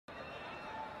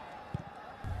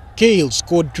Cahill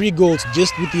scored 3 goals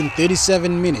just within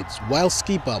 37 minutes, while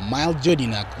skipper Mile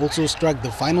Jedinak also struck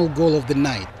the final goal of the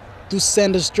night to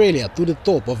send Australia to the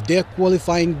top of their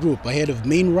qualifying group ahead of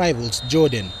main rivals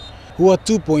Jordan, who are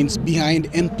 2 points behind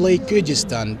and play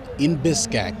Kyrgyzstan in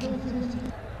Bishkek.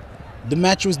 The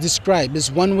match was described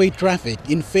as one-way traffic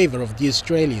in favour of the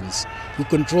Australians, who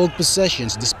controlled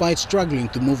possessions despite struggling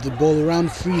to move the ball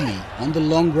around freely on the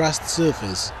long-grassed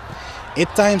surface.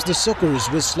 At times the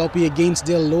Socceroos were sloppy against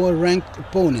their lower-ranked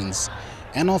opponents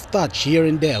and off-touch here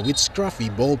and there with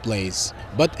scruffy ball plays.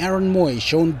 But Aaron Moy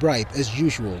shone bright as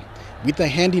usual, with a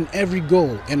hand in every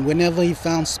goal and whenever he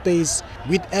found space,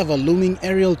 with ever-looming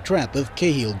aerial threat of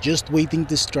Cahill just waiting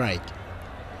to strike.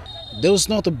 There was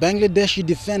not a Bangladeshi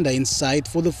defender in sight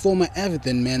for the former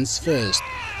Everton man's first,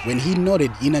 when he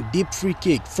nodded in a deep free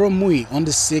kick from Mui on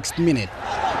the 6th minute.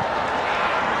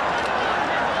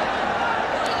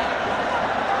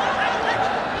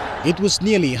 It was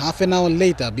nearly half an hour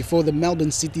later before the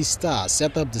Melbourne City star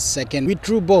set up the second with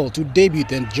through ball to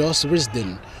debutant Josh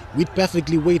Risden, with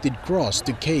perfectly weighted cross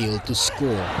to Cahill to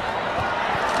score.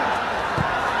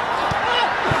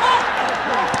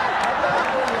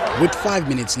 With 5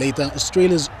 minutes later,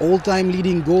 Australia's all-time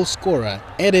leading goal scorer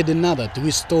added another to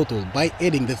his total by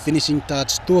adding the finishing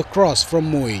touch to a cross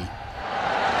from Mui.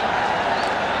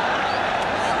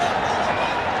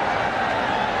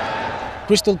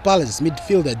 Crystal Palace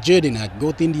midfielder Jedinak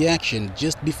got in the action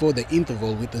just before the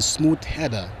interval with a smooth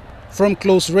header from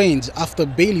close range after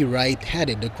Bailey Wright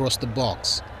headed across the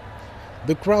box.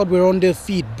 The crowd were on their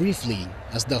feet briefly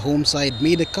as the home side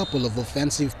made a couple of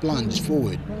offensive plunges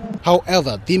forward.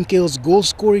 However, Tim Cahill's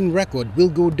goal-scoring record will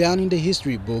go down in the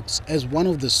history books as one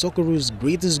of the Socceroos'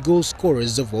 greatest goal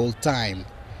scorers of all time.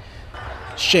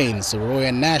 Shane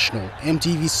Soroya, National,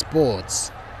 EMTV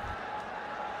Sports.